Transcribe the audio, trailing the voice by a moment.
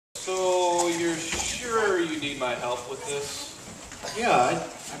need my help with this? Yeah,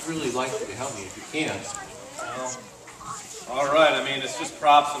 I'd really like you to help me if you can. Well, all right. I mean, it's just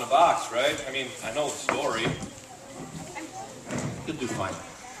props in a box, right? I mean, I know the story. You'll do fine.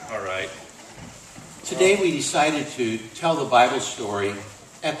 All right. Today we decided to tell the Bible story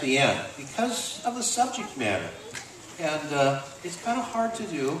at the end because of the subject matter. And it's kind of hard to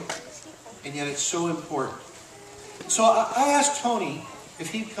do, and yet it's so important. So I asked Tony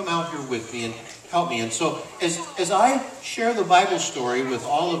if he'd come out here with me and help me. And so as I share the Bible story with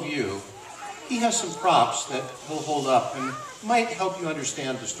all of you, he has some props that he'll hold up and might help you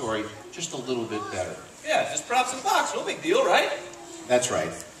understand the story just a little bit better. Yeah, just props in a box. No big deal, right? That's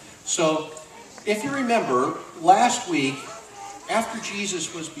right. So if you remember, last week, after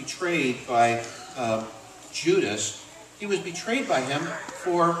Jesus was betrayed by Judas, he was betrayed by him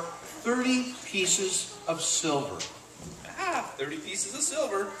for 30 pieces of silver. 30 pieces of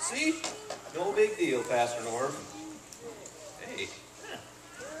silver. See? No big deal, Pastor Norv. Hey.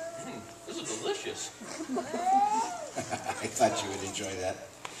 This is delicious. I thought you would enjoy that.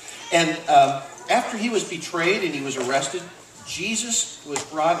 And after he was betrayed and he was arrested, Jesus was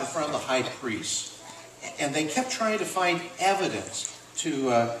brought in front of the high priest. And they kept trying to find evidence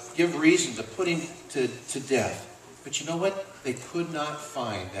to give reason to put him to death. But you know what? They could not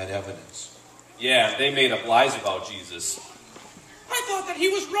find that evidence. Yeah, they made up lies about Jesus. I thought that he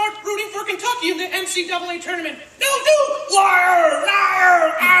was rooting for Kentucky in the NCAA tournament. No, liar,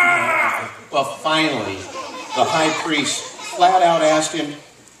 liar, ah! Well, finally, the high priest flat out asked him,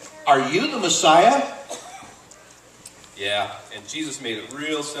 "Are you the Messiah?" Yeah, and Jesus made it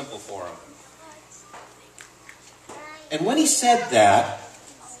real simple for him. And when he said that,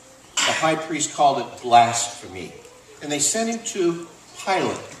 the high priest called it blasphemy. And they sent him to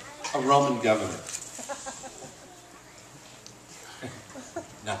Pilate, a Roman governor.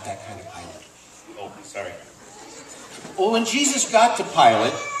 Not that kind of Pilate. Oh, sorry. Well, when Jesus got to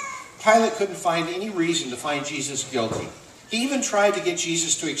Pilate, Pilate couldn't find any reason to find Jesus guilty. He even tried to get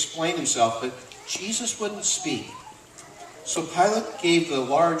Jesus to explain himself, but Jesus wouldn't speak. So Pilate gave the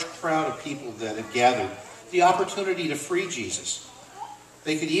large crowd of people that had gathered the opportunity to free Jesus.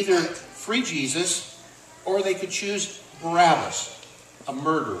 They could either free Jesus or they could choose Barabbas, a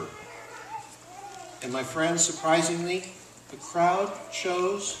murderer. And my friends, surprisingly, the crowd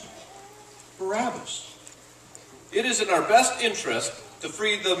chose Barabbas. It is in our best interest to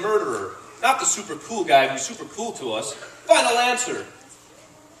free the murderer, not the super cool guy who's super cool to us. Final answer.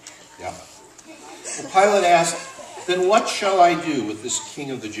 Yeah. Well, Pilate asked, "Then what shall I do with this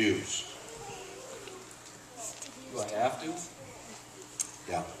king of the Jews?" Do I have to?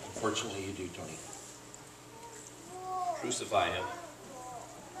 Yeah, unfortunately you do, Tony. Crucify him.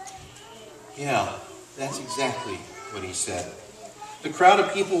 Yeah, that's exactly what he said. The crowd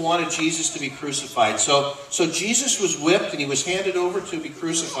of people wanted Jesus to be crucified. So Jesus was whipped and he was handed over to be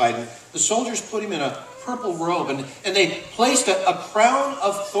crucified. And the soldiers put him in a purple robe and they placed a crown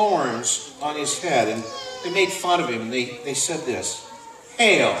of thorns on his head. And they made fun of him. And they said this,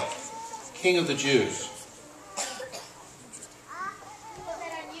 "Hail, King of the Jews."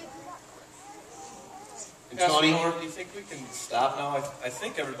 And Tony, Pastor Norv, do you think we can stop now? I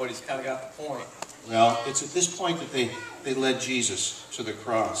think everybody's kind of got the point. well, it's at this point that they led Jesus to the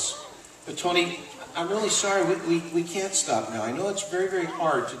cross. But Tony, I'm really sorry, we can't stop now. I know it's very, very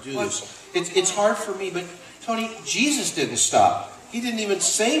hard to do this. It's hard for me, but Tony, Jesus didn't stop. He didn't even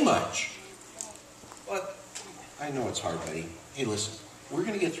say much. What? I know it's hard, buddy. Hey, listen, we're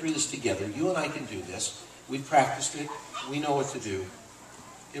going to get through this together. You and I can do this. We've practiced it. We know what to do.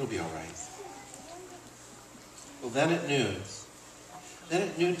 It'll be all right. Well, then at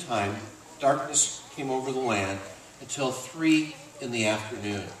noontime, darkness came over the land until 3 in the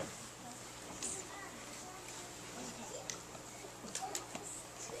afternoon.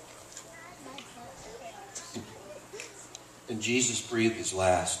 And Jesus breathed his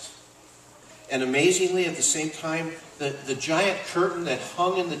last. And amazingly, at the same time, the giant curtain that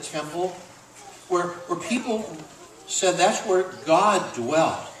hung in the temple, where people said that's where God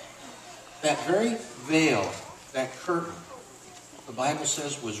dwelt, that very veil, that curtain, the Bible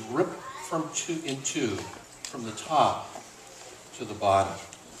says, was ripped in two, from the top to the bottom.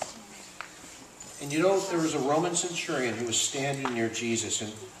 And you know, there was a Roman centurion who was standing near Jesus,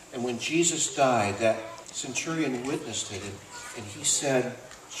 and when Jesus died, that centurion witnessed it, and he said,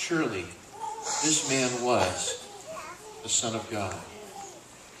 "Surely this man was the Son of God."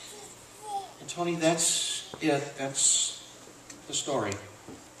 And Tony, that's it. That's the story.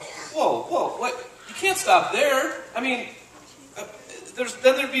 Whoa, what? You can't stop there. I mean,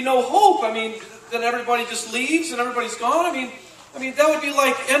 then there'd be no hope. I mean, then everybody just leaves and everybody's gone. I mean, I mean, that would be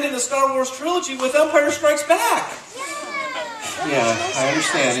like ending the Star Wars trilogy with Empire Strikes Back. Yeah, I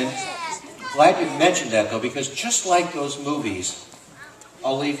understand. And glad you mentioned that, though, because just like those movies,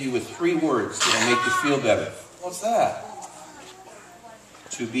 I'll leave you with 3 words that'll make you feel better. What's that?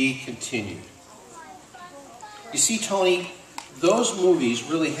 To be continued. You see, Tony, those movies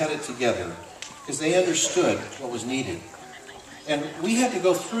really had it together because they understood what was needed. And we had to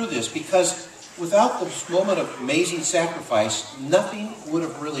go through this because without this moment of amazing sacrifice, nothing would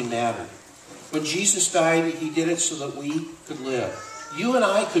have really mattered. When Jesus died, he did it so that we could live. You and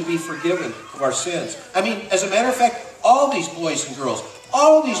I could be forgiven of our sins. I mean, as a matter of fact, all these boys and girls,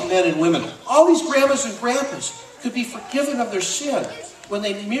 all these men and women, all these grandmas and grandpas could be forgiven of their sin when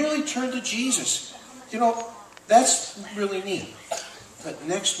they merely turned to Jesus. You know, that's really neat. But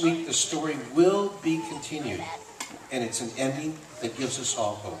next week, the story will be continued. And it's an ending that gives us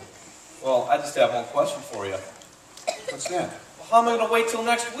all hope. Well, I just have one question for you. What's that? Well, how am I going to wait till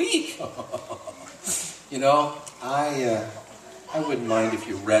next week? You know, I wouldn't mind if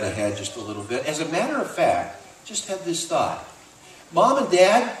you read ahead just a little bit. As a matter of fact, just had this thought. Mom and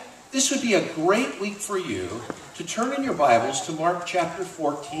Dad, this would be a great week for you to turn in your Bibles to Mark chapter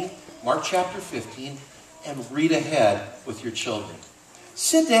 14, Mark chapter 15, and read ahead with your children.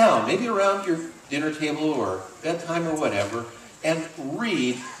 Sit down, maybe around your dinner table or bedtime or whatever, and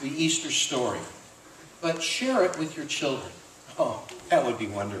read the Easter story. But share it with your children. Oh, that would be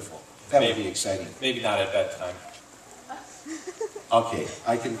wonderful. That would be exciting. Maybe not at bedtime. Okay,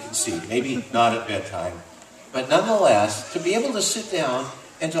 I can concede. Maybe not at bedtime. But nonetheless, to be able to sit down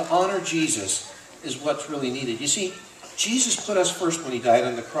and to honor Jesus is what's really needed. You see, Jesus put us first when he died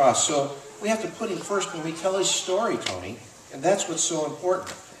on the cross. So we have to put him first when we tell his story, Tony. And that's what's so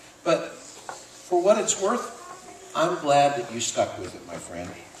important. But for what it's worth, I'm glad that you stuck with it, my friend.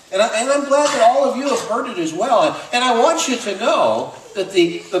 And I'm glad that all of you have heard it as well. And I want you to know that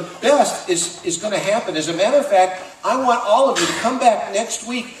the best is going to happen. As a matter of fact, I want all of you to come back next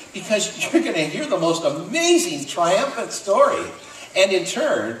week because you're going to hear the most amazing, triumphant story. And in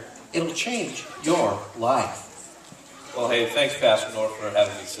turn, it'll change your life. Well, hey, thanks, Pastor Norv, for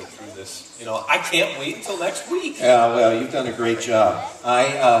having me sit through this. You know, I can't wait until next week. Yeah, well, you've done a great job.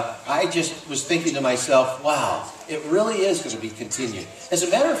 I just was thinking to myself, wow, it really is going to be continued. As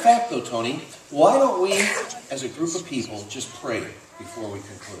a matter of fact, though, Tony, why don't we, as a group of people, just pray before we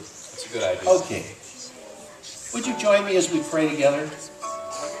conclude? That's a good idea. Okay. Would you join me as we pray together?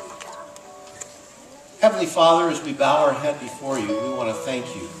 Heavenly Father, as we bow our head before you, we want to thank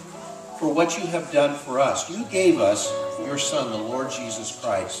you for what you have done for us. You gave us your Son, the Lord Jesus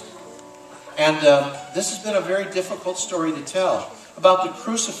Christ. And this has been a very difficult story to tell about the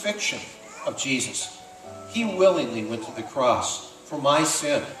crucifixion of Jesus. He willingly went to the cross for my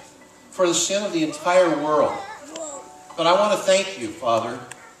sin, for the sin of the entire world. But I want to thank you, Father.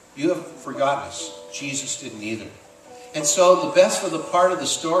 You have forgotten us. Jesus didn't either. And so the best of the part of the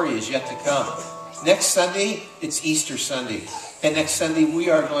story is yet to come. Next Sunday, it's Easter Sunday. And next Sunday, we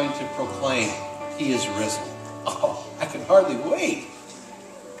are going to proclaim he is risen. Oh, I can hardly wait.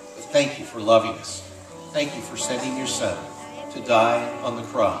 But thank you for loving us. Thank you for sending your Son to die on the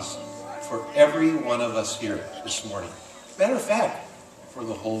cross for every one of us here this morning. Matter of fact, for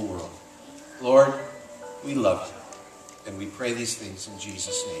the whole world. Lord, we love you. And we pray these things in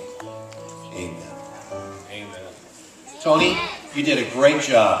Jesus' name. Amen. Amen. Tony, you did a great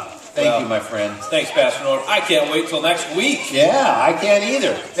job. Thank you, my friend. Thanks, Pastor Norv. I can't wait till next week. Yeah, I can't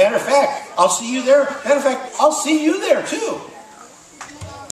either. Matter of fact, I'll see you there. Matter of fact, I'll see you there too.